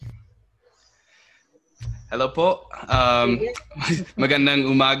Hello po. Magandang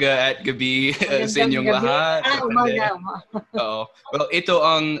umaga at gabi sa inyong lahat. Umaga. Oo. Well, ito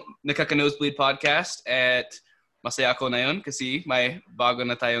ang Nakaka-Nosebleed Podcast at masaya ako na yun kasi may bago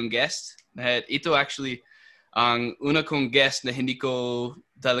na tayong guest. At ito actually ang una kong guest na hindi ko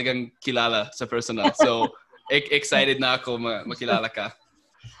talagang kilala sa personal. So, excited na ako makilala ka.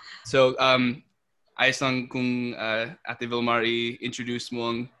 So, ayos lang kung Ate Vilmar i-introduce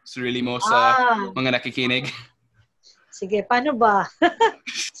mo ang sarili mo sa mga nakikinig. Sige, paano ba?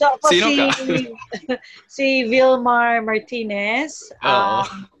 So ako Sino ka? si Vilmar Martinez. Oo.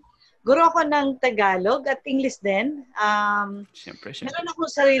 Guro ako ng Tagalog at English din. Siyempre. Meron akong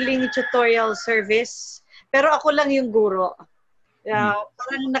sariling tutorial service, pero ako lang yung guro.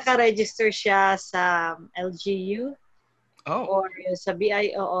 Parang naka-register siya sa LGU or sa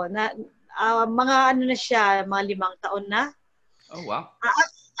BIO. Mga ano na siya, mga 5 taon na. Oh, wow.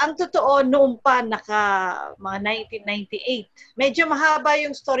 Ang totoo, noong pa, mga 1998. Medyo mahaba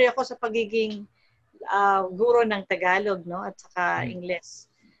yung story ako sa pagiging guro ng Tagalog, no? At saka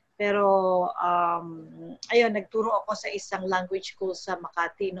English. Pero, ayun, nagturo ako sa isang language school sa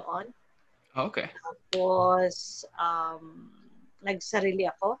Makati noon. Okay. Tapos,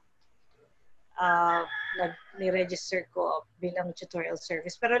 nagsarili ako. Ni-register ko bilang tutorial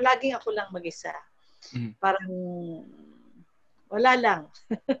service. Pero laging ako lang mag-isa. Parang wala lang.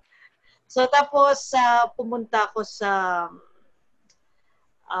 So tapos pumunta ako sa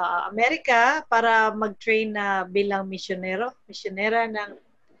Amerika para mag-train na bilang misyonera ng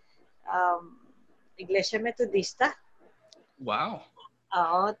Iglesia Metodista. Wow.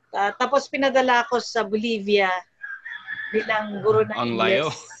 Oo. Tapos pinadala ako sa Bolivia bilang guro ng Ang English. layo.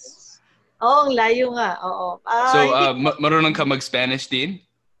 Oo, ang layo nga. Oo. So, marunong ka mag-Spanish din?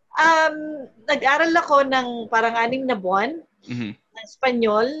 Nag-aral ako ng parang 6 na buwan ng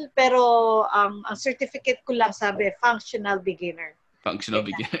Espanyol, pero ang certificate ko lang sabi, functional beginner. Functional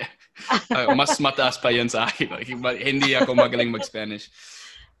beginner. Mas mataas pa yun sa akin. Hindi ako magaling mag-Spanish.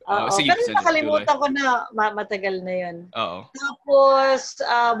 Sige, pero nakalimutan ko na matagal na yun. Oo. Tapos,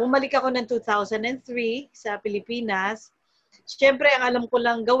 bumalik ako ng 2003 sa Pilipinas. Siyempre, ang alam ko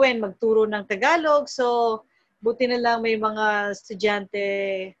lang gawin, magturo ng Tagalog. So, buti na lang may mga estudyante.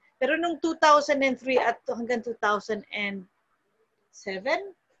 Pero nung 2003 at hanggang 2004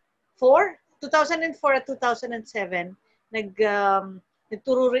 at 2007,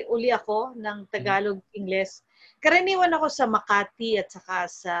 nagturo uli ako ng Tagalog-English. Karaniwan ako sa Makati at saka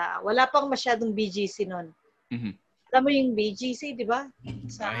wala pang masyadong BGC nun. Alam mo yung BGC, di ba?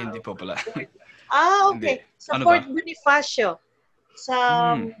 Hindi po pala. Okay. Sa Fort Bonifacio.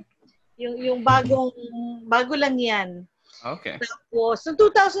 Yung bago lang yan. Okay. Tapos, noong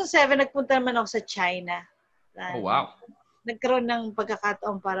 2007, nagpunta naman ako sa China. Oh, wow. Nagkaroon ng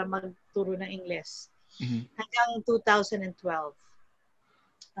pagkakataon para magturo ng English. Hanggang 2012.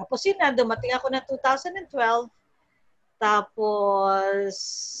 Tapos yun na, dumating ako ng 2012. Tapos,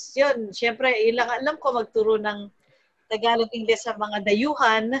 yun, syempre, ilang alam ko magturo ng Tagalog-English sa mga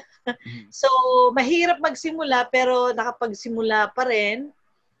dayuhan. So, mahirap magsimula, pero nakapagsimula pa rin.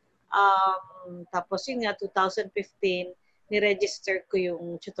 Tapos yun nga, 2015, ni-register ko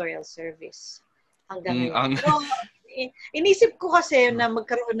yung tutorial service. Hanggang ngayon. Pero, inisip ko kasi na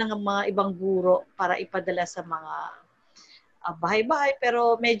magkaroon ng mga ibang guro para ipadala sa mga bahay-bahay,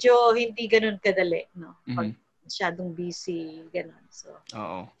 pero medyo hindi ganun kadali, no? Pag masyadong busy, ganun. So,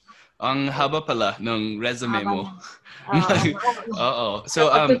 oo. Ang haba pala ng resume mo. Oo.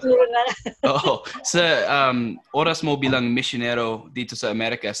 So, sa oras mo bilang misyonero dito sa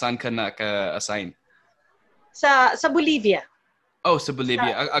Amerika, saan ka naka-assign? Sa Bolivia. Oh, sa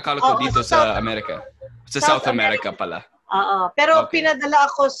Bolivia. Akala ko dito sa Amerika. Sa South America pala. Oo. Pero pinadala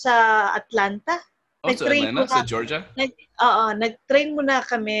ako sa Atlanta. Sa Atlanta? Sa Georgia? Nag-train muna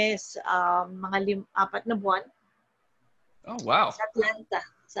kami sa mga 4 na buwan. Oh, wow. Sa Atlanta,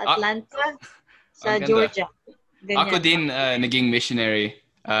 sa Georgia. Ganyan. Ako din naging missionary.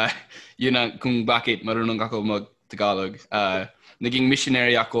 Yun ang kung bakit marunong ako mag-Tagalog. Naging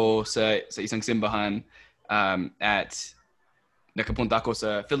missionary ako sa isang simbahan at nakapunta ako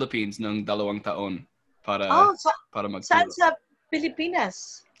sa Philippines ng 2 taon para magturo. Saan sa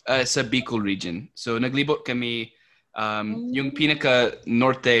Pilipinas? Sa Bicol region. So naglibot kami yung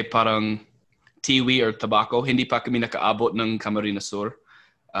pinaka-norte parang Tiwi or Tabaco. Hindi pa kami nakaabot ng Camarines Sur.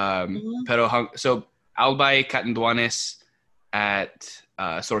 Pero so Albay, Catanduanes at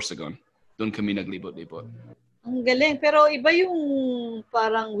Sorsogon. Doon kami naglibot-libot. Ang galing. Pero iba yung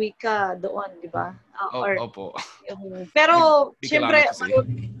parang wika doon, di ba? Opo. Pero siyempre,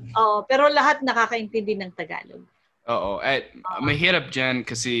 pero lahat nakakaintindi ng Tagalog. Oo. At mahirap dyan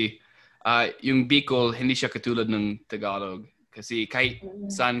kasi yung Bicol, hindi siya katulad ng Tagalog. Kasi kahit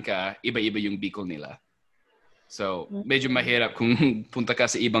saan ka, iba-iba yung Bicol nila. So, medyo mahirap kung punta ka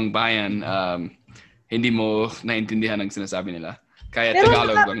sa ibang bayan, hindi mo naintindihan ang sinasabi nila. Kaya Pero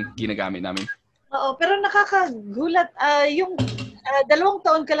Tagalog ang ginagamit namin. Oo, pero nakakagulat. Yung 2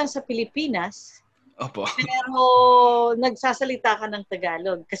 taon ka lang sa Pilipinas, Opo. pero nagsasalita ka ng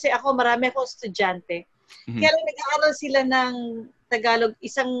Tagalog. Kasi ako, marami akong estudyante. Kaya lang nag-aaral sila ng Tagalog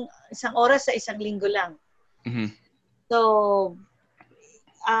isang oras sa isang linggo lang. So,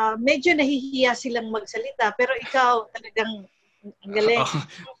 medyo nahihiya silang magsalita. Pero ikaw, talagang ang galing.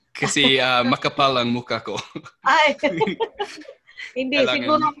 Kasi makapal ang mukha ko. Ay, hindi. Kailangan.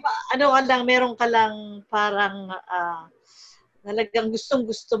 Siguro, meron ka lang parang talagang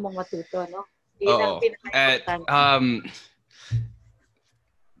gustong-gusto mong matuto, no? Yun ang pinaka-importante.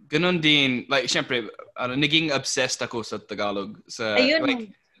 Ganon din, like, syempre, naging obsessed ako sa Tagalog. Ayun, like,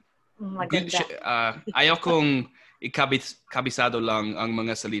 maganda. Ayaw kong kabisado lang ang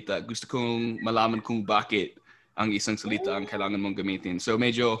mga salita. Gusto kong malaman kung bakit ang isang salita ang kailangan mong gamitin. So,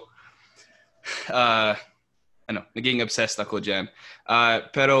 medyo, naging obsessed ako dyan.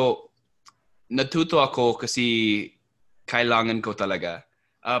 Pero, natuto ako kasi kailangan ko talaga.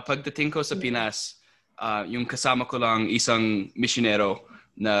 Pagdating ko sa Pinas, yung kasama ko lang isang missionero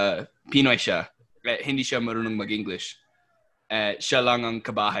na Pinoy siya. Hindi siya marunong mag-English. Siya lang ang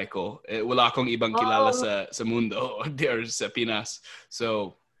kabahay ko. Wala akong ibang kilala sa mundo or sa Pinas.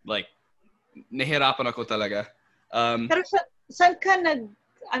 So, like, nahirapan ako talaga. Pero saan ka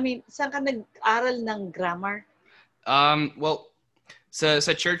nag-aral ng grammar? Well,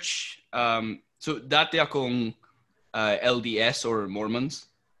 sa church, so dati akong LDS or Mormons.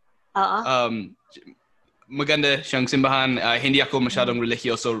 Maganda siyang simbahan. Hindi ako masyadong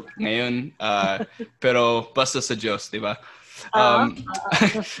religyoso ngayon. Pero basta sa Diyos, di ba?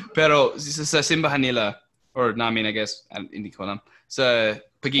 Pero sa simbahan nila, or namin, I guess, hindi ko alam, sa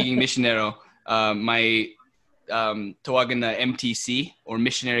pagiging missionero, may tawagan na MTC, or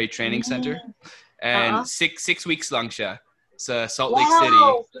Missionary Training Center. And 6 weeks lang siya sa Salt Lake City.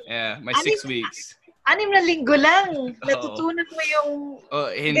 Yeah, may 6 weeks. 6 na linggo lang. Natutunan mo yung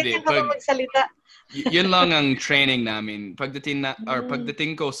hindi. ganyan ka ba magsalita? Yun lang ang training namin.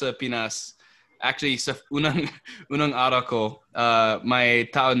 Pagdating ko sa Pinas, actually, sa unang araw ko, may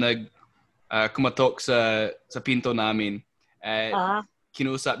tao kumatok sa pinto namin. At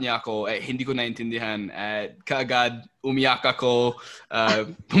kinusap niya ako, hindi ko naintindihan. At kaagad, umiyak ako,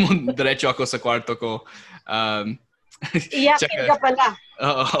 diretso ako sa kwarto ko. Iyakin ka pala.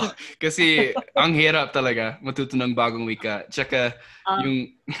 Oo. Kasi ang hirap talaga matuto ng bagong wika. Tsaka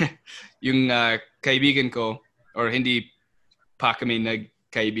yung kaibigan ko, or hindi pa kami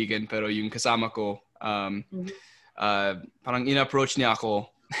nagkaibigan, pero yung kasama ko, parang in-approach niya ako.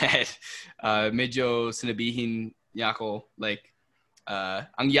 Medyo sinabihin niya ako, like,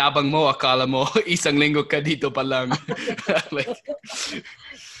 ang yabang mo, akala mo, isang linggo ka dito pa lang. Like,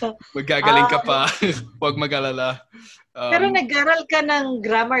 magagaling ka pa. Huwag mag-alala. Pero nag-aral ka ng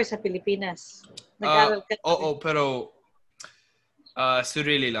grammar sa Pilipinas? Nag-aral ka? Oo, pero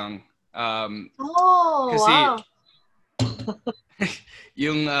sarili lang. Kasi wow.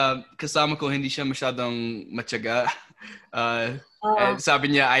 yung kasama ko hindi siya masyadong matyaga.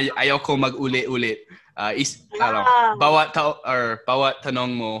 Sabi niya, ayaw ko mag-uli-ulit. Bawat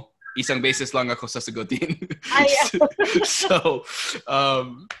tanong mo, isang beses lang ako sasagutin. So,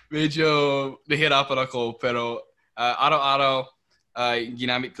 medyo nahirapan ako, pero araw-araw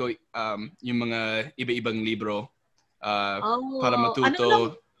ginamit ko yung mga iba-ibang libro para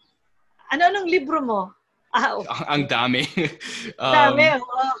matuto. Anong libro mo? Ang dami. Dami,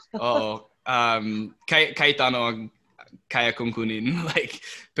 oo. Kahit ano kaya kong kunin. Like,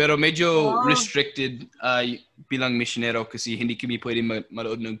 pero medyo restricted bilang missionero kasi hindi kami pwede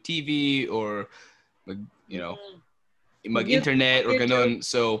manood ng TV or mag-internet or ganun.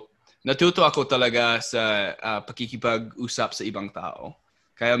 So, natuto ako talaga sa pakikipag-usap sa ibang tao.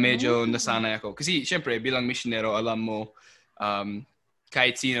 Kaya medyo nasanay ako. Kasi, syempre, bilang missionero, alam mo,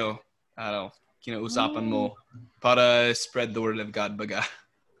 kahit sino, kinausapan mo para spread the word of God, baga.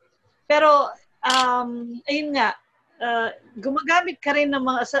 Pero, ayun nga, gumagamit ka rin ng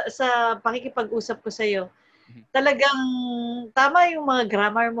mga, sa pakikipag-usap ko sa'yo. Talagang tama yung mga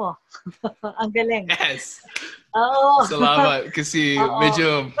grammar mo. Ang galing. Yes. Oo. Salamat kasi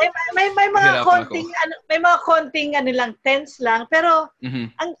medyo may mga konting lang tense lang pero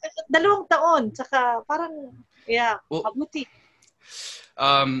ang 2 taon saka parang mabuti.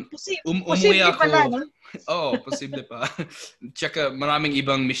 Umuwi ako. Pala, no? Posible pa. Tsaka maraming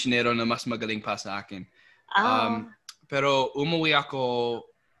ibang missionero na mas magaling pa sa akin. Pero umuwi ako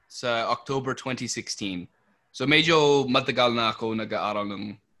sa October 2016. So medyo matagal na ako nag-aaral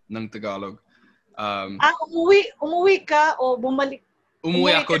ng Tagalog. Umuwi ka o bumalik?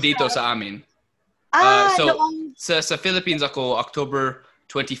 Umuwi ako dito sa amin. So noong... sa Philippines ako October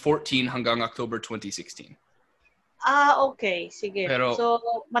 2014 hanggang October 2016. Okay. Sige. So,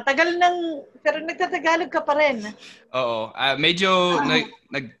 matagal pero nagtatagalog ka pa rin. Oo. Medyo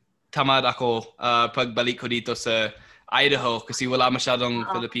nagtamad ako pagbalik ko dito sa Idaho kasi wala masyadong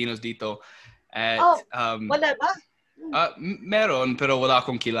Filipinos dito. At, wala ba? Meron, pero wala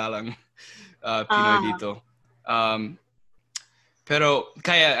akong kilalang Pinoy dito. Pero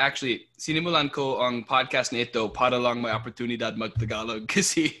kaya actually, sinimulan ko ang podcast na ito para lang may oportunidad mag-Tagalog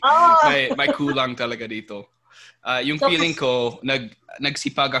kasi may kulang talaga dito. Yung feeling ko,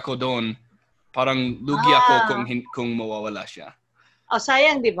 nagsipag ako doon, parang lugi ako kung mawawala siya.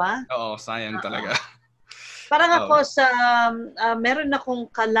 Sayang, di ba? Oo, sayang talaga. Parang ako meron akong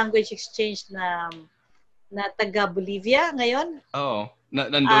ka-language exchange na taga Bolivia ngayon. Oo.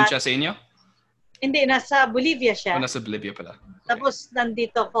 Nandun siya sa inyo? Hindi, nasa Bolivia siya. Nasa Bolivia pala. Okay. Tapos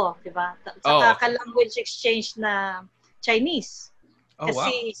nandito ko, di ba? Saka ka-language exchange na Chinese.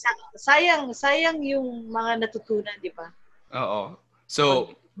 Kasi sayang yung mga natutunan, di ba? Oo.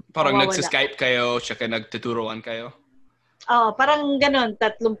 So, parang nagsa-Skype kayo, tsaka nagtuturuan kayo? Parang ganon,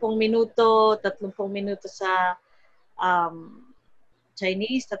 30 minuto sa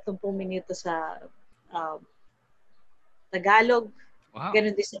Chinese, 30 minuto sa Tagalog. Wow.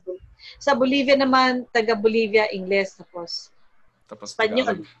 Ganon din sa Bolivia naman, taga Bolivia, English, tapos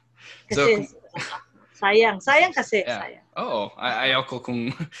Espanyol. Kasi sayang kasi. Yeah. Sayang. Oo, ayaw ko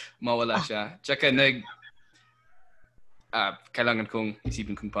kung mawala siya. Tsaka kailangan kong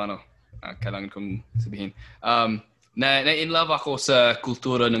isipin kung paano. Kailangan kong sabihin. Na-in love ako sa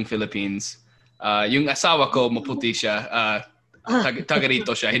kultura ng Philippines. Yung asawa ko, maputi siya. Taga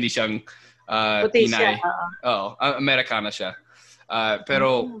rito siya, hindi siyang Pinay. Oo, Amerikana siya.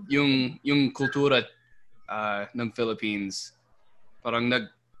 Pero yung kultura ng Philippines, parang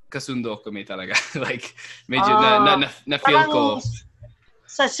nagkasundo kami talaga. Like, medyo na-feel ko.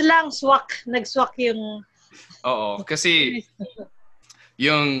 Sa slang, nagswak yung... Oo, kasi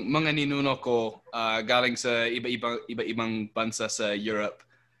yung mga ninuno ko galing sa iba-ibang bansa sa Europe.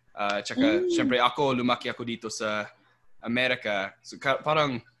 Tsaka, syempre lumaki ako dito sa Amerika. So,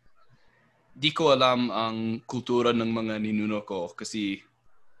 parang di ko alam ang kultura ng mga ninuno ko kasi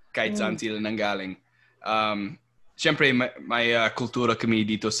kahit saan sila nanggaling. Siyempre, may kultura kami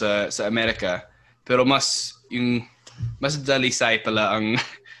dito sa Amerika. Pero mas dalisay pala ang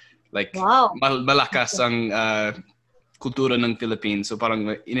like malakas ang kultura ng Philippines. So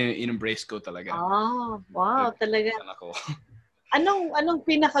parang in-embrace ko talaga. Talaga. Anong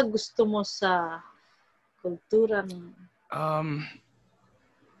pinakagusto mo sa kultura ng...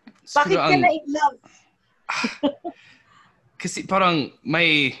 Bakit ka na-in love? Kasi parang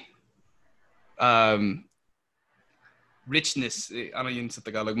may richness, ano yun sa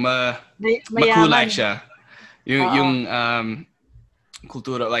Tagalog? Makulay siya. Yung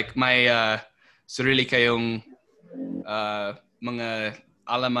kultura, like may sarili kayong mga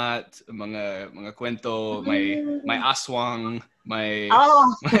alamat, mga kwento, may aswang, may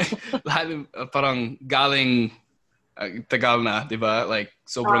parang galing tagal na, di ba? Like,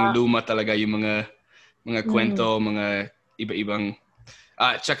 sobrang luma talaga yung mga kwento, mga iba-ibang...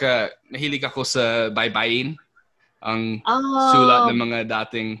 tsaka, nahilig ako sa baybayin. Ang sulat ng mga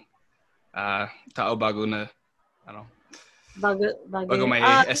dating tao bago na, bago may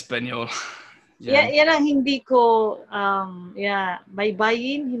Espanyol. Yan ang hindi ko,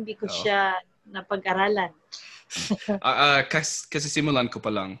 baybayin, hindi ko siya napag-aralan. Kasi simulan ko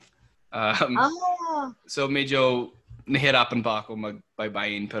pa lang. So, medyo nahirapan pa ako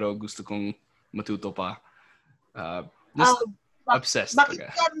magbaybayin pero gusto kong matuto pa. Obsessed. Bakit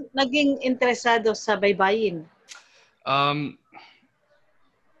ka naging interesado sa baybayin?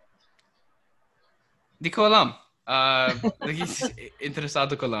 Di ko alam.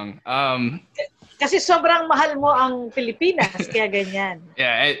 Interesado ko lang. Kasi sobrang mahal mo ang Pilipinas, kaya ganyan.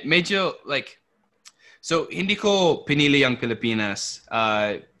 Yeah, medyo like... So, hindi ko pinili ang Pilipinas.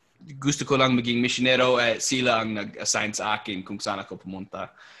 Gusto ko lang maging missionero at sila ang nag-assign sa akin kung saan ako pumunta.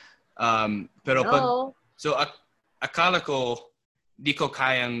 Pero akala ko di ko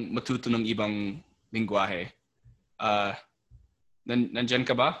kayang matuto ng ibang lingwahe. Nandyan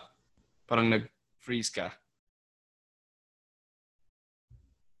ka ba? Parang nag-freeze ka.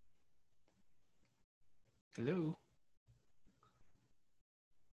 Hello?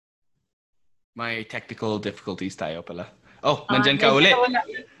 May technical difficulties tayo pala. Nandyan ka ulit.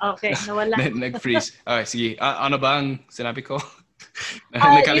 Okay, nawala. Nag-freeze. Okay, sige. Ano ba ang sinabi ko?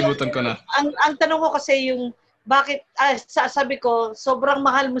 Nakalimutan ko na. Ang tanong ko kasi yung bakit sabi ko sobrang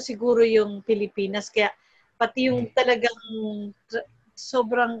mahal mo siguro yung Pilipinas kaya pati yung talagang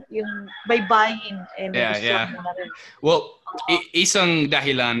sobrang yung baybayin nagustuhan mo na rin. Well, isang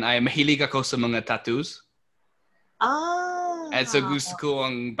dahilan ay mahilig ako sa mga tattoos. At so gusto ko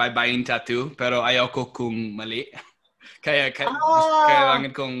ang baybayin tattoo pero ayoko kung mali. Kaya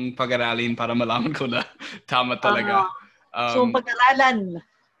kailangan kong pag-aralin para malaman ko na tama talaga. So, pag-aralan.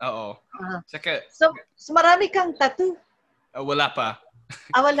 Oo. Saka, so, marami kang tattoo? Wala pa.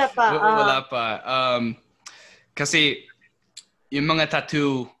 Wala pa. Wala pa. Kasi, yung mga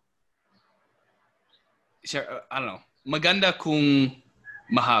tattoo, I don't know, maganda kung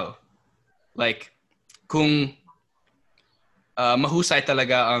mahal. Like, kung mahusay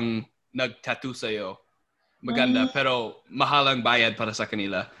talaga ang nag-tattoo sa'yo, maganda, pero mahal ang bayad para sa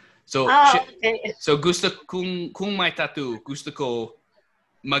kanila. So, so gusto, kung may tattoo, gusto ko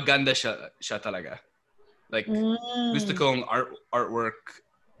maganda siya talaga. Like, gusto kong artwork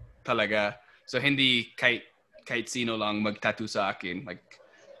talaga. So, hindi kahit sino lang mag-tattoo sa akin. Like,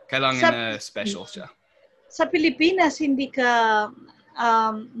 kailangan na special siya. Sa Pilipinas, hindi ka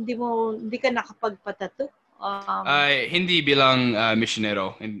nakapagpatattoo? Hindi bilang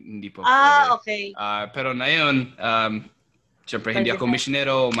missionero. Hindi po. Okay. Pero na yun, siyempre hindi ako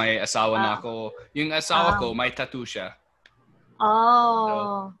missionero. May asawa na ako. Yung asawa ko, may tattoo siya.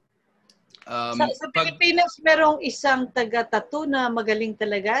 So, sa Pilipinas, merong isang taga-tattoo na magaling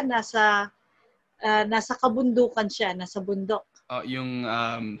talaga. Nasa kabundukan siya. Nasa bundok. Yung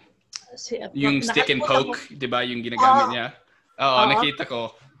stick and poke, di ba? Yung ginagamit niya. Nakita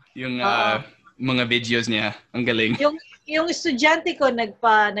ko. Yung mga videos niya. Ang galing. Yung estudyante ko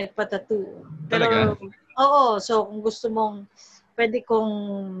nagpa-tattoo. Pero, so kung gusto mong, pwede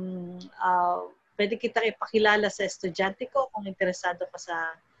kita ipakilala sa estudyante ko kung interesado ka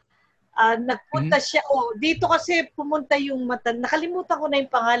sa nagpunta siya. Dito kasi pumunta yung nakalimutan ko na yung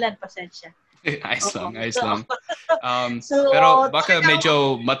pangalan, pasensya. Ayos lang. Pero baka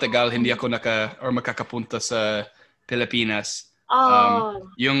medyo matagal hindi ako makakapunta sa Pilipinas.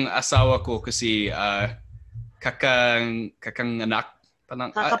 Yung asawa ko kasi kakanganak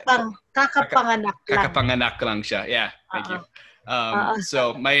kakapanganak lang siya. Yeah, thank you.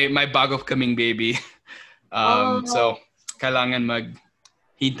 So may bago kaming baby. So kailangan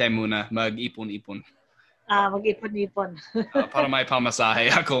maghintay muna, mag-ipon-ipon. Mag-ipon-ipon. Para may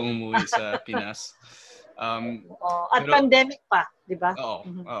pamasahe ako umuwi sa Pinas. At pandemic pa, di ba?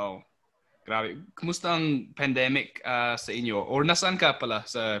 Oo. Grabe. Kumusta ang pandemic sa inyo? Or nasaan ka pala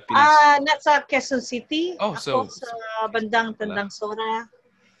sa Pinas? Nasa Quezon City. Ako sa bandang Tandang Sora.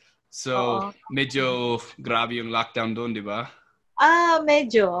 So, medyo grabe yung lockdown doon, di ba?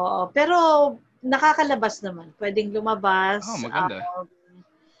 Medyo. Pero nakakalabas naman. Pwedeng lumabas. Maganda.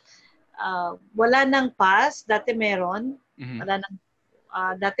 Wala nang pass. Dati meron. Wala nang,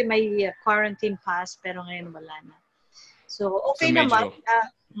 dati may quarantine pass, pero ngayon wala na. So, okay naman.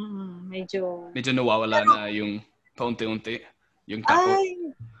 Medyo nawawala na yung paunti-unti yung takot.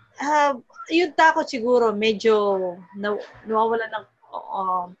 Yung takot siguro medyo nawawala ng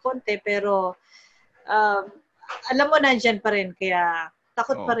konti pero alam mo nandiyan pa rin kaya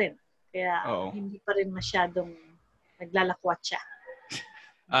takot pa rin. Kaya hindi pa rin masyadong naglalakwat siya.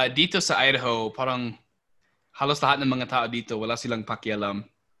 Dito sa Idaho, parang halos lahat ng mga tao dito wala silang pakialam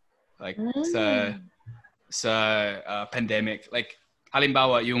like sa pandemic. Like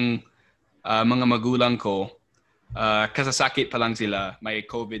halimbawa, yung mga magulang ko, kasasakit pa lang sila, may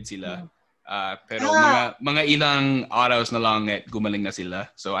COVID sila. Pero mga ilang araw na lang gumaling na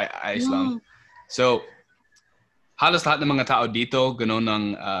sila. So, ayos lang. So, halos lahat ng mga tao dito, gano'n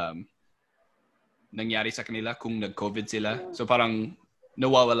ang nangyari sa kanila kung nag-COVID sila. So, parang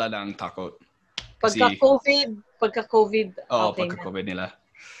nawawala na ang takot. Pagka-COVID, okay pagka-COVID nila.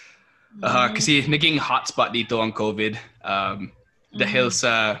 Kasi naging hotspot dito ang COVID. Dahil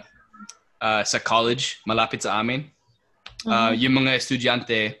sa college, malapit sa amin. Yung mga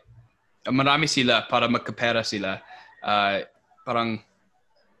estudyante, marami sila para magkapera sila. Parang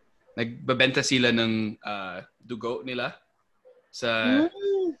nagbebenta sila ng dugo nila sa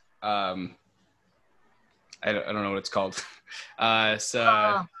I don't know what it's called. What's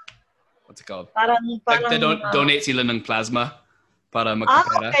it called? Parang donate sila ng plasma para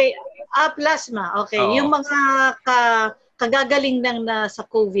magkapera. Okay. Plasma. Okay. Yung mga kagagaling na sa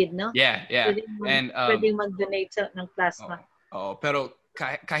COVID, no? Yeah. Pwedeng mag-donate ng plasma. Pero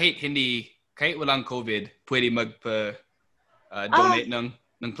kahit walang COVID, pwede mag-donate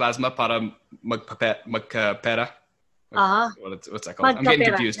ng plasma para magkapera. What's that called? I'm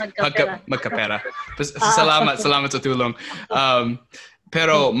getting confused. Magkapera. Salamat sa tulong.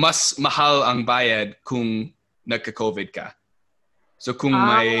 Pero mas mahal ang bayad kung nagka-COVID ka. So kung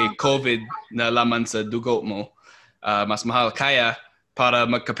may COVID na laman sa dugo mo, mas mahal. Kaya para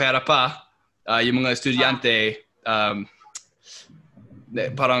magkapera pa, yung mga estudyante,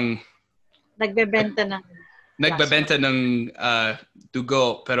 parang nagbebenta ng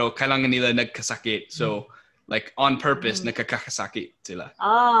dugo pero kailangan nila nagkasakit. So like on purpose nagkakasakit sila.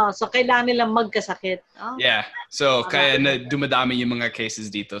 So kailangan nilang magkasakit. Yeah. So kaya na dumadami yung mga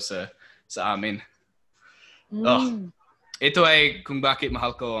cases dito sa amin. Ito ay kung bakit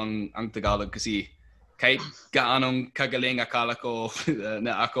mahal ko ang Tagalog kasi kahit gaanong kagaling akala ko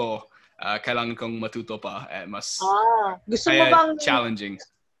na ako kailangan kong matuto pa mas gusto mo bang challenging.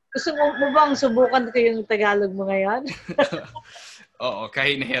 Gusto mo bang subukan ko yung Tagalog mo ngayon? Oo,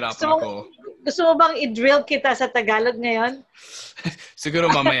 kahit nahirapan ako. Gusto mo bang i-drill kita sa Tagalog ngayon?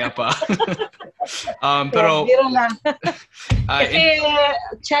 Siguro mamaya pa. Pero biro lang. Kasi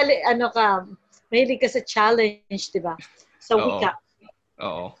mahilig ka sa challenge, di ba? Sa wika.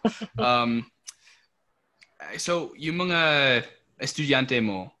 Oo. So, yung mga estudyante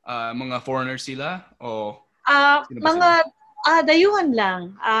mo, mga foreigners sila? O mga dayuhan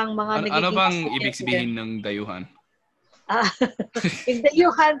lang ang mga nagiging ano bang ibig sabihin ng dayuhan? Yung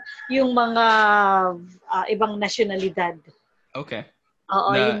dayuhan, yung mga ibang nasyonalidad. Okay.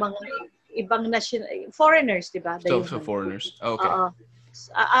 Oo, yung mga ibang foreigners, di ba? So foreigners. Okay.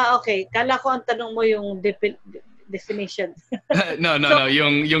 Okay. Kala ko ang tanong mo yung definition. No.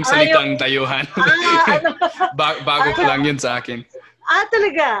 Yung salitang dayuhan. Bago pa lang yun sa akin.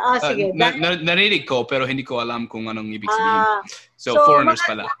 Talaga? Sige. Narinig ko pero hindi ko alam kung anong ibig sabihin. So foreigners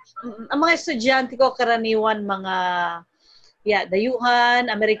pala. Ang mga estudyante ko karaniwan mga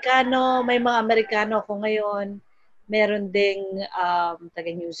dayuhan, Amerikano, may mga Amerikano ko ngayon. Meron ding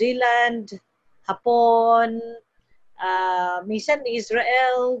taga New Zealand, Hapon, minsan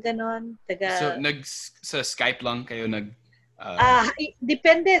Israel, ganon. So sa Skype lang kayo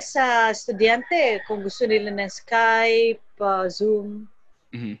depende sa estudyante kung gusto nila ng Skype, Zoom,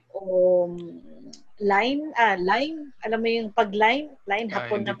 o line, alam mo yung pag-line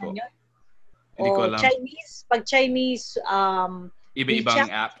Hapon naman yun. Hindi ko alam. Pag Chinese,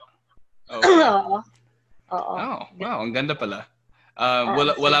 iba-ibang app. Oo. Wow, ang ganda pala.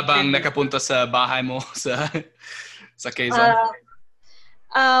 Wala bang nakapunta sa bahay mo sa Quezon?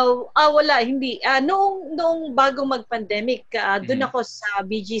 Wala, hindi. Noong bagong mag-pandemic, doon ako sa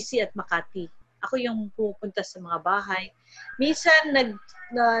BGC at Makati. Ako yung pupunta sa mga bahay. Minsan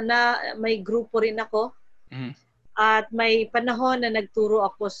may grupo rin ako. At may panahon na nagturo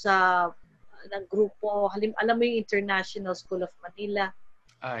ako sa grupo, alam mo yung International School of Manila.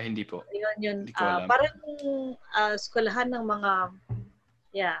 Hindi po. Yun. Parang eskwelahan ng mga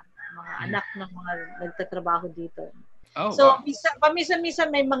mga anak ng mga nagtatrabaho dito. So, wow. Minsan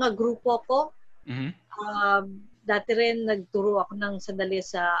may mga grupo ko. Dati rin nagturo ako ng sandali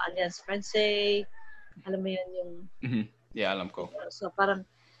sa Alliance Francaise. Alam mo yun yung... Yeah, alam ko. So, parang...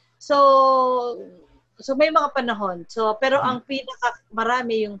 So may mga panahon. So, pero ang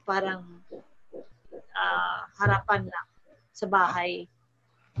marami yung parang harapan lang sa bahay.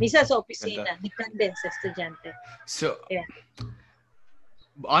 Minsan sa opisina. Depende sa estudyante. So,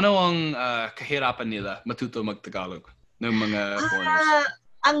 ano ang kahirapan nila matuto mag-Tagalog ng mga foreigners?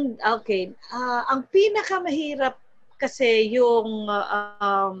 Ang pinakamahirap kasi yung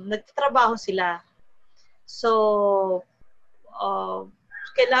nagtatrabaho sila. So,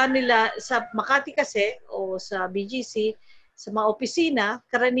 kailangan nila sa Makati kasi o sa BGC, sa mga opisina,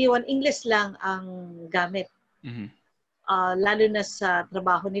 karaniwan English lang ang gamit. Lalo na sa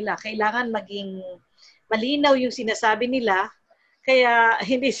trabaho nila. Kailangan maging malinaw yung sinasabi nila. Kaya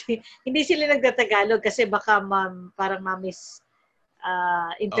hindi sila nagtatagalog kasi baka parang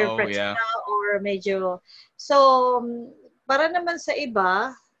interpret na or medyo... So, para naman sa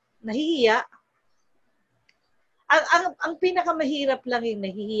iba, nahihiya. Ang pinakamahirap lang yung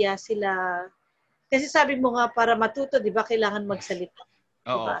nahihiya sila. Kasi sabi mo nga, para matuto, di ba, kailangan magsalita.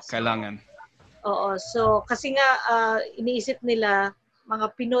 Oo, diba? Kailangan. So kasi nga, iniisip nila,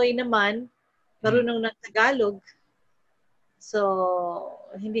 mga Pinoy naman, marunong ng Tagalog. So,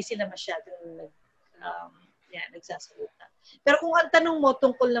 hindi sila masyadong nagsasalita. Pero kung ang tanong mo,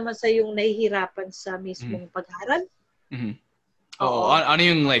 tungkol naman sa yung nahihirapan sa mismong pag-aaral? Ano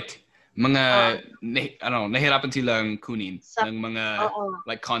yung mga nahirapan silang kunin ng mga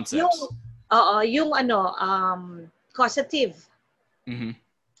concepts. Yung causative.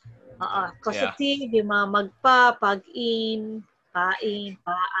 Causative, yung mga magpa, pag-in, pain,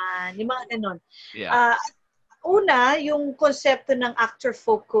 paan, yung mga ganon. una, yung konsepto ng actor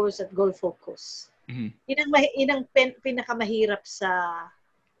focus at goal focus. Yun ang pinakamahirap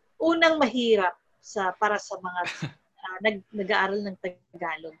unang mahirap para sa mga nag-aaral ng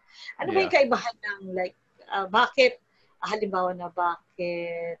Tagalog. Ano ba yung kaibahan ng bakit, halimbawa na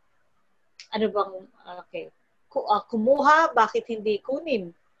bakit, ano bang, kumuha, bakit hindi kunin?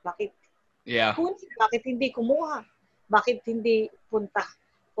 Bakit kunin? Bakit hindi kumuha? Bakit hindi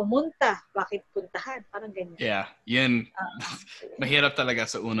pumunta? Bakit puntahan? Parang ganyan. Yeah, yun. Mahirap talaga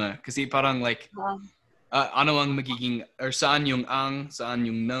sa una. Kasi parang ano ang magiging, or saan yung ang, saan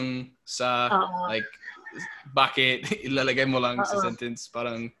yung nang, sa, bakit ilalagay mo lang sa sentence.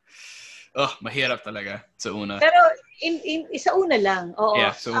 Parang, mahirap talaga sa una. Pero sa una lang. Oo.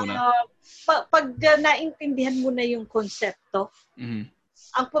 Yeah, sa una. Pag naintindihan mo na yung konsepto,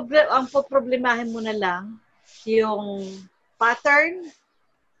 ang problemahin mo na lang yung pattern.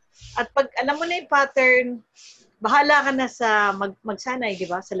 At pag alam mo na yung pattern, bahala ka na sa magsanay, di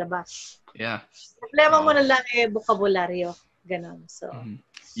ba? Sa labas. Yeah. Problema mo na lang bokabularyo. Ganon. So.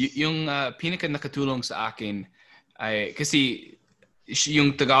 Yung pinaka nakatulong sa akin ay, kasi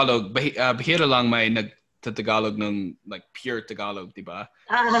yung Tagalog, bihira lang may nagtatagalog ng pure Tagalog, di ba?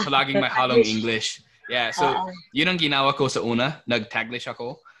 Palaging may halong English. Yeah, so yun ang ginawa ko sa una, nag-Taglish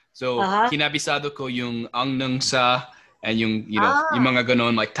ako. So, kinabisado ko yung ang nang sa, and yung yung mga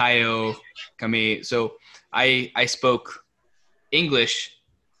ganon, like tayo, kami. So, I spoke English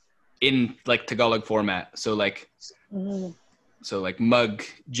in Tagalog format. So mug,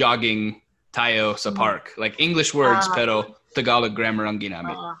 jogging, tayo sa park. Like English words, pero Tagalog grammar ang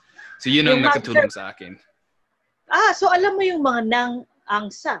ginamit. So yun ang nakatulong sa akin. So alam mo yung mga nang,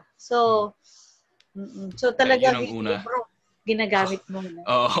 ang sa. So talaga yung libro ginagamit mo.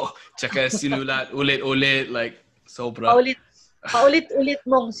 Tsaka sinulat ulit-ulit, sobra. Paulit-ulit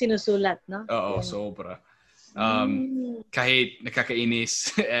mong sinusulat, no? Oo, sobra. Kahit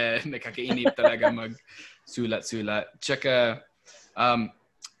nakakainis, nakakainip talaga mag-sulat-sulat. Tsaka,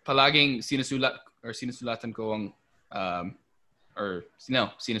 palaging sinusulatan ko ang,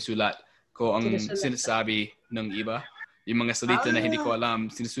 sinusulat ko ang sinasabi ng iba. Yung mga salita na hindi ko alam,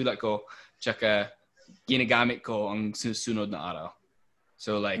 sinusulat ko, tsaka ginagamit ko ang susunod na araw.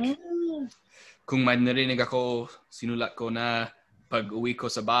 So kung may narinig ako, sinulat ko na pag uwi ko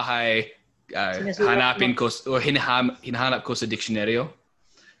sa bahay, hanapin ko o hinahanap ko sa diksyonaryo.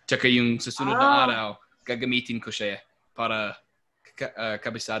 Tsaka yung susunod na araw, gagamitin ko siya para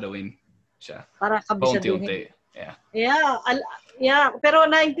kabisaduhin siya. Para kabisaduhin. Paunti-unti. Yeah. Pero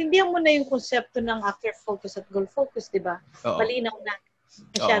naintindihan mo na yung konsepto ng actor focus at goal focus, di ba? Malinaw na.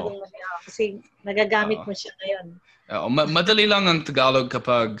 Masyadong kasi nagagamit mo siya ngayon. Madali lang ang Tagalog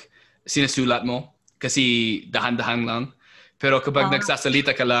kapag sinusulat mo kasi dahan-dahan lang. Pero kapag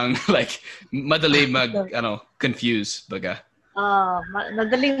nagsasalita ka lang, madali confuse baga.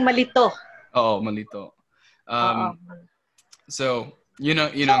 Madaling malito. Oo, malito. So, yun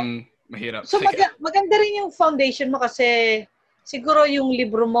ang mahirap. So, maganda rin yung foundation mo kasi siguro yung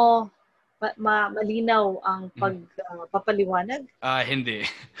libro mo malinaw ang pagpapaliwanag? Hindi.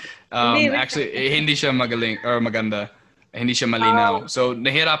 Actually, hindi siya magaling or maganda. Hindi siya malinaw. So,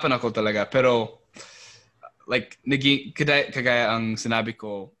 nahirapan ako talaga. Pero, naging, kagaya ang sinabi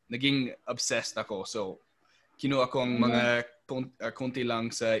ko, naging obsessed ako. So, kinuha ko ang mga konti lang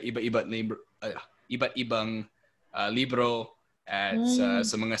sa iba't ibang libro at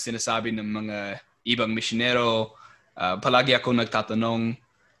sa mga sinasabi ng mga ibang missionero. Palagi ako nagtatanong.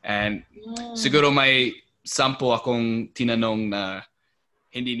 And siguro may 10 akong tinanong na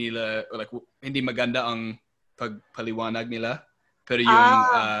hindi maganda ang pagpaliwanag nila. Pero yung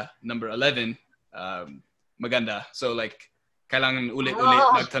number 11, maganda. So kailangan ulit-ulit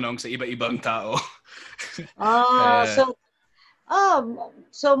nagtanong sa iba-ibang tao.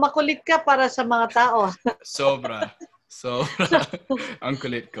 So makulit ka para sa mga tao. Sobra. Ang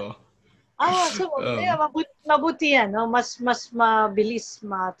kulit ko. Mabuti yan, no? Mas mabilis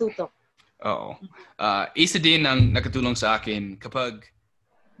matuto. Oo. Isa din ang nakatulong sa akin kapag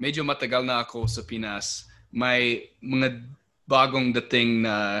medyo matagal na ako sa Pinas, may mga bagong dating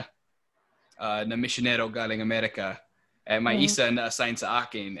na missionero galing Amerika. May isa na assign sa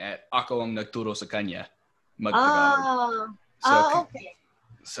akin at ako ang nagturo sa kanya mag-Tagalog. Okay.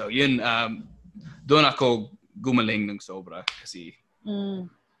 So yun, doon ako gumaling ng sobra kasi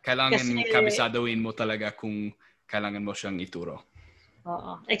kailangan kabisaduhin mo talaga kung kailangan mo siyang ituro.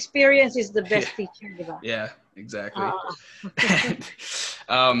 Experience is the best teacher, di ba? Yeah, exactly.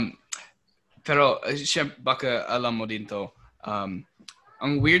 Pero baka alam mo din to.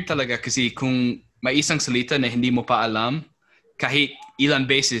 Ang weird talaga kasi kung may isang salita na hindi mo pa alam, kahit ilang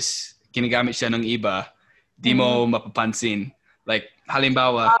beses ginagamit siya ng iba, di mo mapapansin. Like,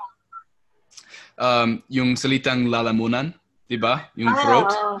 halimbawa, yung salitang lalamunan, di ba? Yung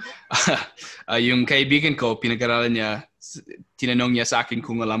throat. Yung kaibigan ko, pinag-aralan niya, tinanong niya sa akin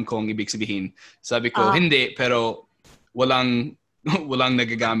kung alam ko ang ibig sabihin. Sabi ko, hindi, pero walang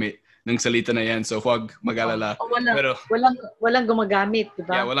nagagamit ng salita na yan. So, huwag mag-alala. Pero, walang gumagamit, di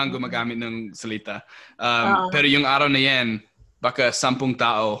ba? Yeah, walang gumagamit ng salita. Pero yung araw na yan, baka 10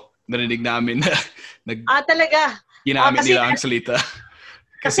 tao narinig namin na talaga? ginamit nila ang salita.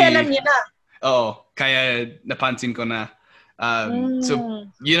 Kasi alam niya na. Oo, kaya napansin ko na. So,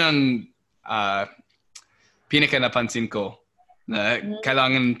 yun ang pinaka napansin ko na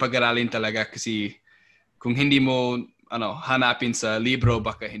kailangan pag-aralin talaga kasi kung hindi mo hanapin sa libro,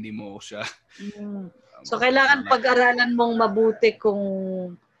 baka hindi mo siya. So, kailangan pag-aralan mong mabuti kung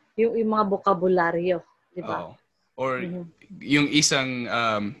yung mga bokabularyo, di ba? Or yung isang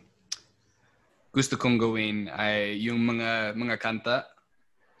gusto kong gawin ay yung mga kanta.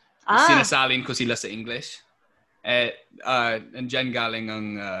 Sinasalin ko sila sa English. Andyan galing ang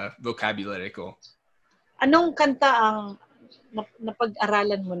vocabulary ko. Anong kanta ang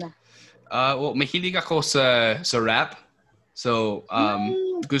napag-aralan mo na? Mahilig ako sa rap. So,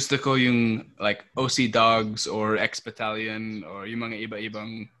 gusto ko yung like OC Dogs or X Battalion or yung mga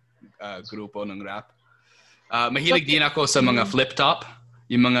iba-ibang grupo ng rap. Mahilig din ako sa mga flip top,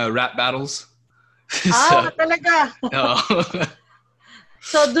 yung mga rap battles. Talaga?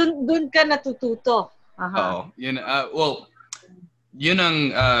 So, dun ka natututo? Oo. Yun ang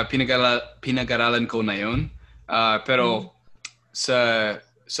pinag-aralan ko na yun. Pero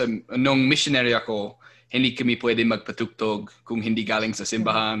nung missionary ako, hindi kami pwede magpatugtog kung hindi galing sa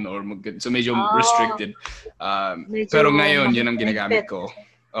simbahan or so medyo restricted. Pero ngayon, yun ang ginagamit ko.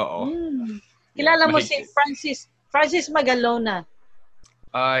 Oo. Kilala mo si Francis Magalona?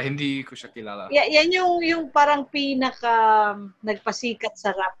 Hindi ko siya kilala. Yan yung parang pinaka nagpasikat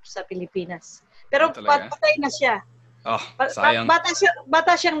sa rap sa Pilipinas. Pero patay na siya. Sayang.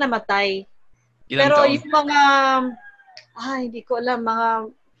 Bata siyang namatay. Ilang pero taon? Yung mga hindi ko alam mga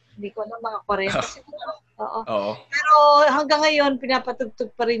 40 siguro. Oo. Pero hanggang ngayon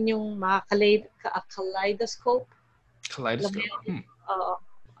pinapatugtog pa rin yung mga kaleidoscope. Kaleidoscope.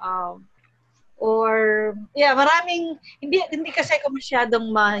 Oo. Maraming hindi kasi ako masyadong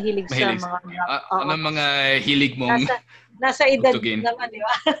mahilig sa mga anong mga hilig mong nasa edad tugtugin? naman, di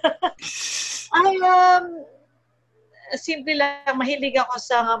ba? Simple lang, mahilig ako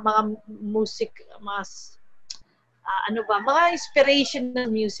sa mga music, mga inspirational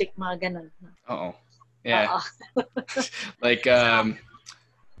music, mga ganun. Oo. Yeah. Like,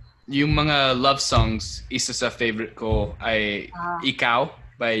 yung mga love songs, isa sa favorite ko ay Ikaw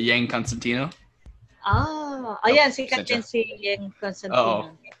by Yang Constantino. Ayan, sikat din si Yang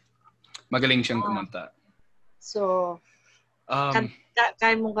Constantino. Magaling siyang kumanta. So,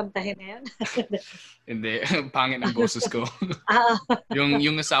 kaya mong kantahin na yan? Hindi. Pangit ang boses ko.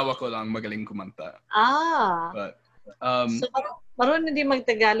 yung asawa ko lang magaling kumanta. But, so, marunong hindi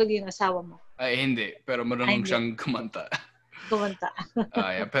mag-Tagalog yung asawa mo? Ay, hindi. Pero marunong siyang kumanta.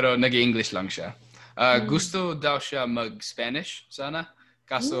 Pero nag-English lang siya. Gusto daw siya mag-Spanish sana.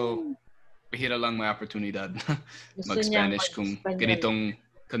 Kaso, pahira lang may oportunidad mag-Spanish kung ganitong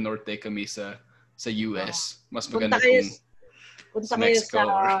kanorte kami sa US. Mas maganda kung sa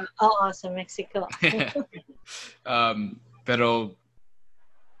Mexico. Sa Mexico. Pero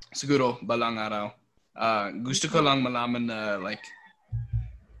siguro balang araw. Gusto ko lang malaman na like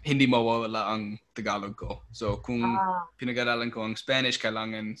hindi mawawala ang Tagalog ko. So kung pinag-aralan ko ang Spanish,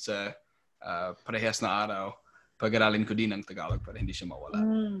 kailangan sa parehas na araw pag-aralin ko din ang Tagalog para hindi siya mawala.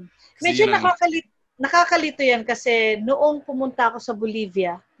 Medyo nakakalito yan kasi noong pumunta ako sa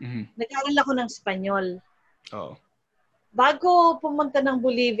Bolivia, nag-aral ako ng Espanyol. Bago pumunta ng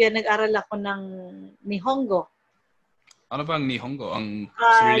Bolivia, nag-aral ako ng Nihongo. Ano ba ang Nihongo? Ang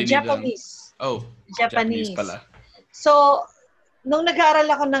Japanese. Japanese pala. So, nung nag-aral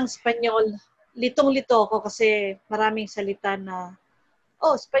ako ng Espanyol, litong-lito ako kasi maraming salita na,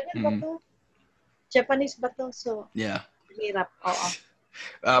 Espanyol ba to? Japanese ba to? So, hirap.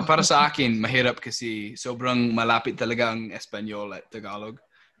 Para sa akin, mahirap kasi sobrang malapit talaga ang Espanyol at Tagalog.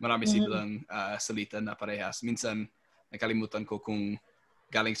 Marami silang salita na parehas. Minsan, nakalimutan ko kung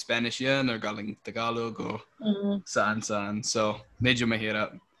galing Spanish yan or galing Tagalog o saan-saan. So, medyo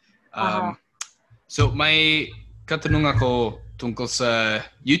mahirap. So, may katanong ako tungkol sa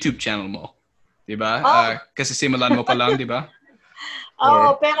YouTube channel mo. Diba? Kasi simulan mo pa lang, diba?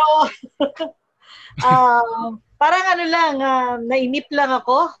 Pero parang nainip lang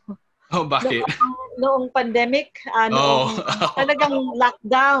ako. Bakit? Noong pandemic, talagang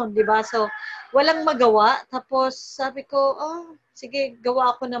lockdown, diba? So, walang magawa. Tapos sabi ko, sige,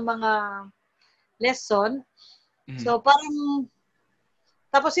 gawa ako ng mga lesson. So parang,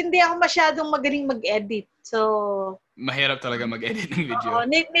 tapos hindi ako masyadong magaling mag-edit. So, mahirap talaga mag-edit ng video.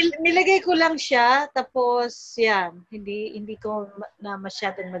 Nilagay ko lang siya, tapos yan, hindi ko na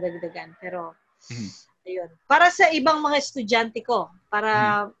masyadong madagdagan. Pero, ayun. Para sa ibang mga estudyante ko,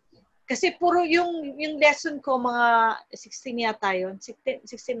 kasi puro yung lesson ko, mga 16 yata yun,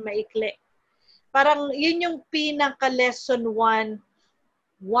 16 maikli. Parang yun yung pinaka-lesson 1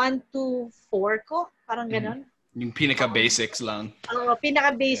 to 4 ko, parang ganon. Yung pinaka-basics lang.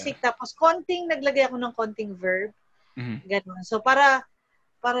 Pinaka-basic. Yeah. Tapos naglagay ako ng konting verb. Ganon. So, para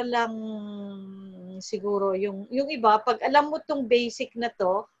lang siguro yung iba, pag alam mo tong basic na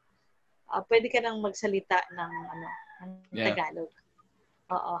to, pwede ka nang magsalita ng Tagalog.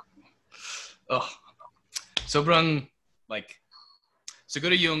 Oo. Sobrang,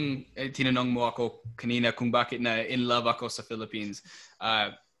 siguro yung tinanong mo ako kanina kung bakit na in love ako sa Philippines.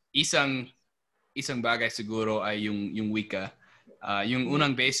 Isang bagay siguro ay yung wika. Yung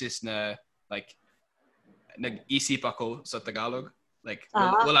unang basis na nag-isip ako sa Tagalog.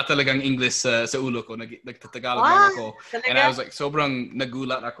 Wala talagang English sa ulo ko. Nagtatagalog lang ako. Talaga? And I was sobrang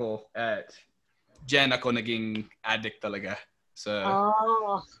nagulat ako at dyan ako naging addict talaga sa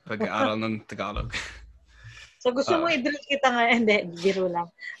pag-aaral ng Tagalog. So gusto mo i-drill kita nga? Hindi, biro lang.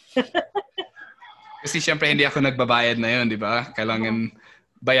 Kasi syempre hindi ako nagbabayad na yun, di ba? Kailangan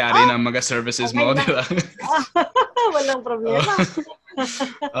bayarin ang mga services mo, di ba? Walang problema.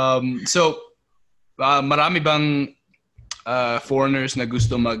 So, marami bang foreigners na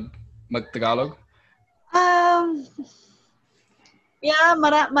gusto mag-Tagalog? Yeah,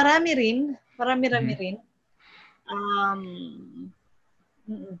 marami rin. Marami rin.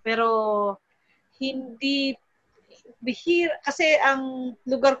 Pero hindi bihira kasi ang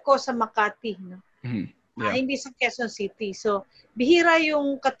lugar ko sa Makati, no? Yeah. Hindi sa Quezon City. So, bihira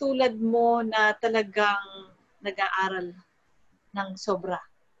yung katulad mo na talagang nag-aaral ng sobra.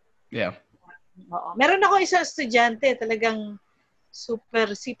 Yeah. Oo. Meron ako isang estudyante, talagang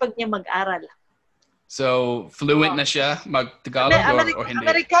super sipag niya mag-aral. So, fluent na siya mag-Tagalog or hindi?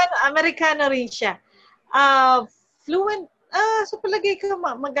 Amerikano rin siya. Fluent, sa palagay ko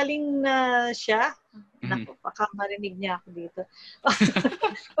magaling na siya. Naku, baka marinig niya ako dito.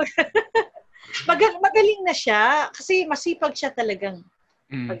 Magaling na siya kasi masipag siya talagang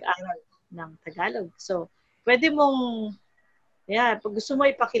pag-aral ng Tagalog. So, pwede mong, pag gusto mo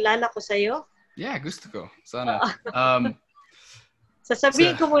ipakilala ko sa'yo. Yeah, gusto ko. Sana.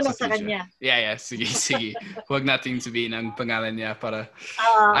 Sasabihin ko muna sa kanya. Yeah. Sige. Huwag natin sabihin ang pangalan niya para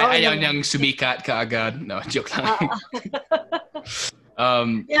ayaw niyang sumikat kaagad. No, joke lang.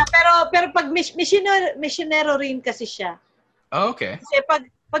 Pero pag misyonero rin kasi siya. Okay. Kasi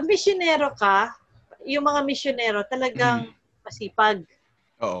pag misyonero ka, yung mga misyonero talagang masipag.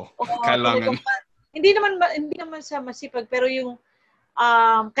 Oo. Kailangan. Hindi naman sa masipag, pero yung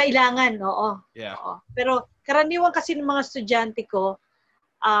kailangan, oo. Yeah. Oo. Pero karaniwan kasi ng mga estudyante ko,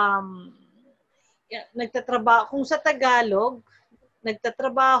 nagtatrabaho, kung sa Tagalog,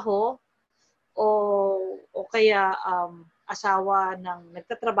 nagtatrabaho o kaya asawa ng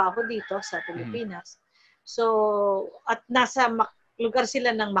nagtatrabaho dito sa Pilipinas. So, at nasa lugar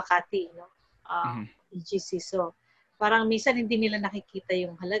sila ng Makati, no? EGC. So, parang minsan hindi nila nakikita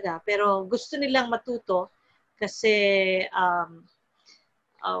yung halaga. Pero gusto nilang matuto kasi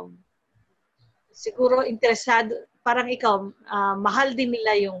siguro interesado, parang ikaw, mahal din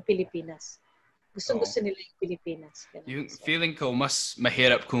nila yung Pilipinas. Gusto nila yung Pilipinas. Yung feeling ko, mas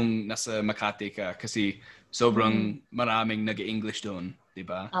mahirap kung nasa Makati ka kasi sobrang maraming nag-English doon, di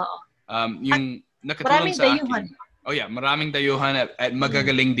ba? Oo. Yung nakatulong sa dayuhan. akin. Maraming dayuhan at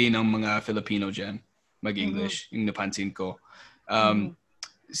magagaling din ang mga Filipino dyan mag-English, yung napansin ko.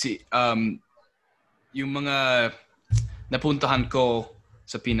 Yung mga napuntahan ko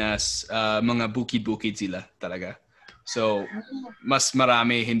sa Pinas, mga bukid-bukid sila talaga. So, mas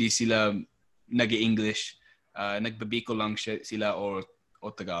marami hindi sila nag-English. Nagbabiko lang sila o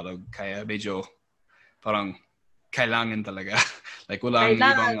Tagalog. Kaya medyo parang kailangan talaga. Walang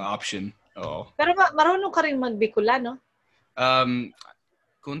ibang option. Oo. Pero marunong ka rin mag-Bicol, no?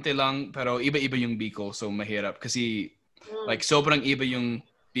 Kunti lang, pero iba-iba yung Bicol. So, mahirap. Kasi, sobrang iba yung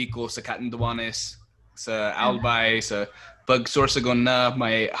Bicol sa Catanduanes, sa Albay, sa pag Sorsogon na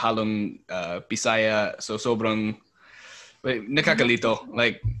may halong Bisaya. So, sobrang nakakalito.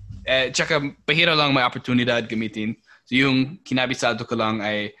 Tsaka, pahira lang may oportunidad gamitin. So, yung kinabisado ko lang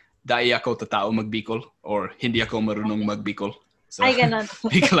ay dahil ako tatao mag-Bicol or hindi ako marunong mag-Bicol. So, ay, ganun.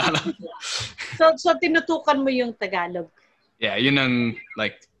 Bicol lang. So, tinutukan mo yung Tagalog. Yeah, yun ang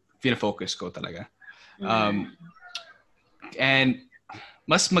fina-focus ko talaga. And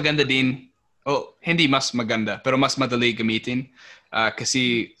mas maganda din, hindi mas maganda, pero mas madali gamitin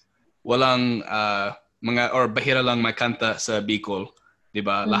kasi walang mga, or bahira lang may kanta sa Bicol, di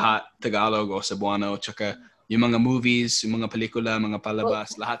ba? Lahat Tagalog o Cebuano, tsaka yung mga movies, yung mga pelikula, mga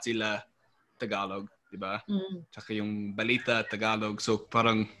palabas, lahat sila Tagalog, di ba? Tsaka yung balita Tagalog, so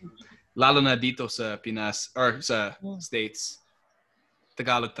parang lalo na dito sa Pinas or sa States,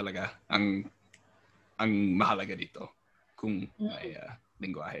 Tagalog talaga ang mahalaga dito kung may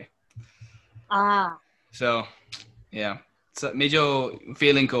lingwahe. So, yeah. So, medyo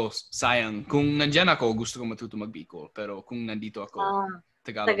feeling ko sayang. Kung nandyan ako, gusto ko matuto mag-Bicol. Pero kung nandito ako,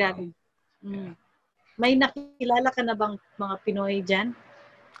 Tagalog lang. Yeah. May nakilala ka na bang mga Pinoy dyan?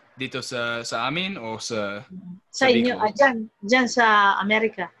 Dito sa amin o sa inyo? Bicol? Dyan sa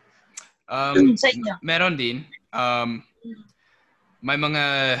Amerika. Sa inyo? Meron din. May mga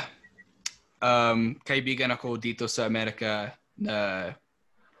kaibigan ako dito sa Amerika na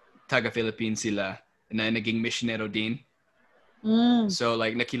taga-Philippines sila na naging missionero din. So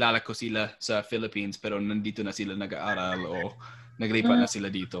like nakilala ko sila sa Philippines pero nandito na sila nag-aaral o naglipat na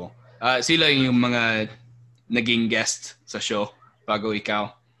sila dito. Sila yung mga naging guest sa show bago ikaw.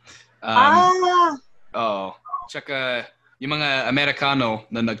 Tsaka yung mga Amerikano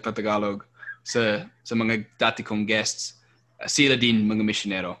na nagtatagalog sa mga dati kong guests, sila din mga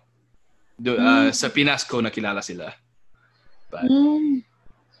missionero. Sa Pinas ko nakilala sila. But,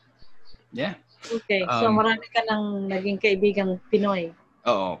 yeah. Okay, so marami ka nang naging kaibigang Pinoy.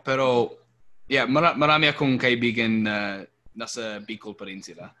 Oo, pero yeah, marami akong kaibigan na nasa Bicol pa rin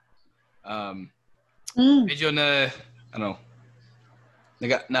sila. Medyo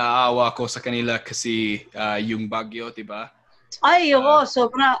naawa ko sa kanila kasi yung bagyo, diba? Ay,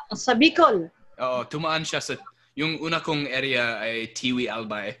 sobra. Sa Bicol. Oo, tumaan siya sa, yung una kong area ay Tiwi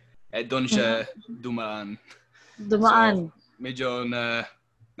Albay. Doon siya dumaan. So, medyo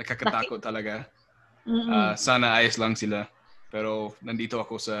nakakatakot talaga. Sana ayos lang sila. Pero nandito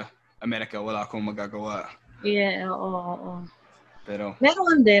ako sa Amerika, wala akong magagawa. Yeah, oo. Pero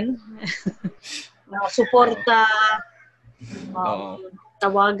meron din. Suporta,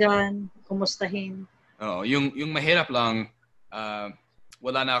 tawagan, kumustahin. Yung mahirap lang,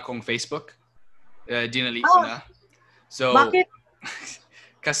 wala na akong Facebook. Dinelete ko na. So, bakit?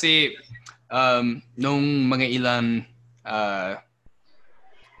 Kasi nung mga ilan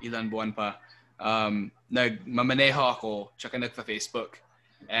buwan pa, nagmamaneho ako tsaka nagpa-Facebook.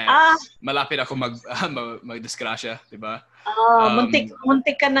 Malapit ako magdisgrasya, di ba?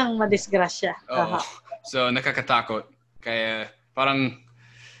 Muntik ka nang madisgrasya. So nakakatakot. Kaya parang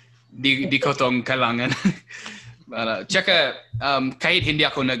di ko tong kailangan. Tsaka kahit hindi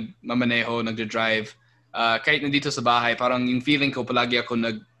ako nagmamaneho, nagdadrive, kahit nandito sa bahay, parang yung feeling ko palagi ako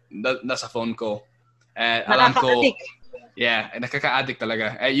nasa phone ko. Alam ko, nakaka-addict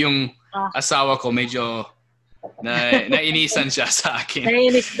talaga. Yung asawa ko medyo nainisan siya sa akin.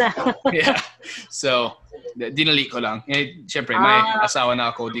 Nainis na. Yeah. So, dinali ko lang. Siyempre, may asawa na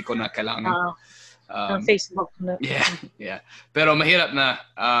ako, di ko na kailangan. Facebook na. Yeah. Pero mahirap na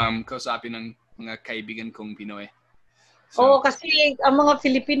kausapin ng mga kaibigan kong Pinoy. So, kasi ang mga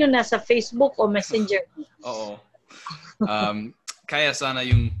Filipino nasa Facebook o Messenger. Oo. Kaya sana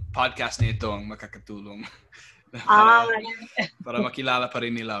yung podcast na ito ang makakatulong. Para makilala pa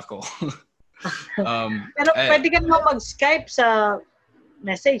rin nila ako. Pero pwede ka naman mag-Skype sa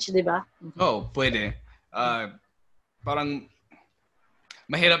message, di ba? Pwede. Parang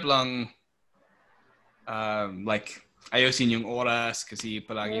mahirap lang like ayusin yung oras kasi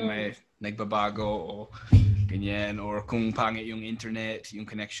palagi may nagbabago o ganyan, or kung pangit yung internet, yung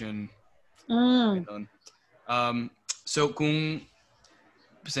connection. So kung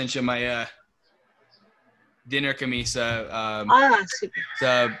pasensya may dinner kami sa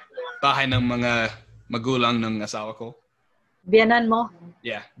bahay ng mga magulang ng asawa ko. Biyanan mo?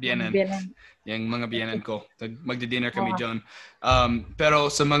 Yeah, biyanan. Yung mga biyanan ko. Magdi-dinner kami dyan. Pero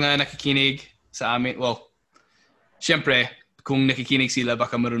sa mga nakikinig sa amin, syempre, kung nakikinig sila,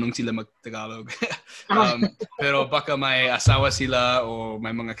 baka marunong sila mag-Tagalog. Pero baka may asawa sila o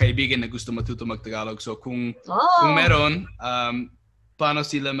may mga kaibigan na gusto matuto mag-Tagalog. So kung meron, paano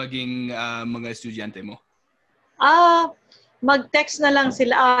sila maging mga estudyante mo? Mag-text na lang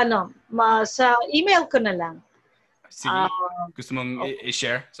sila. Sa email ko na lang. Sige. Gusto mong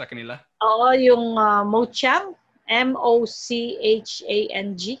i-share sa kanila? Oo, yung Mochang, MOCHANG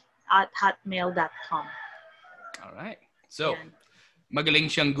 @hotmail.com. Alright. So, magaling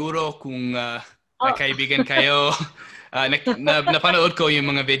siyang guro kung may kaibigan kayo. Napanood ko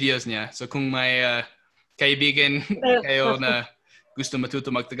yung mga videos niya. So, kung may kaibigan kayo na gusto matuto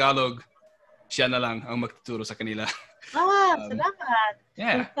mag-Tagalog, siya na lang ang magtuturo sa kanila. Salamat.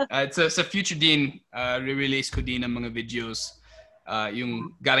 Yeah. Sa future din, re-release ko din ang mga videos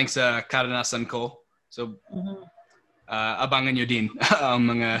yung galing sa karanasan ko. So, abangan nyo din ang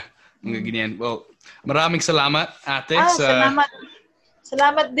mga ganyan. Well, maraming salamat, ate.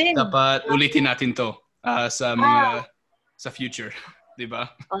 Salamat din. Dapat ulitin natin to sa future.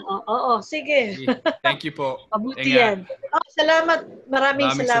 Diba? Oo. Sige. Thank you po. Mabuti yan. Salamat. Maraming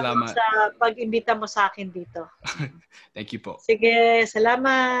salamat sa pag-imbita mo sa akin dito. Thank you po. Sige.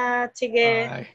 Salamat. Sige. Bye.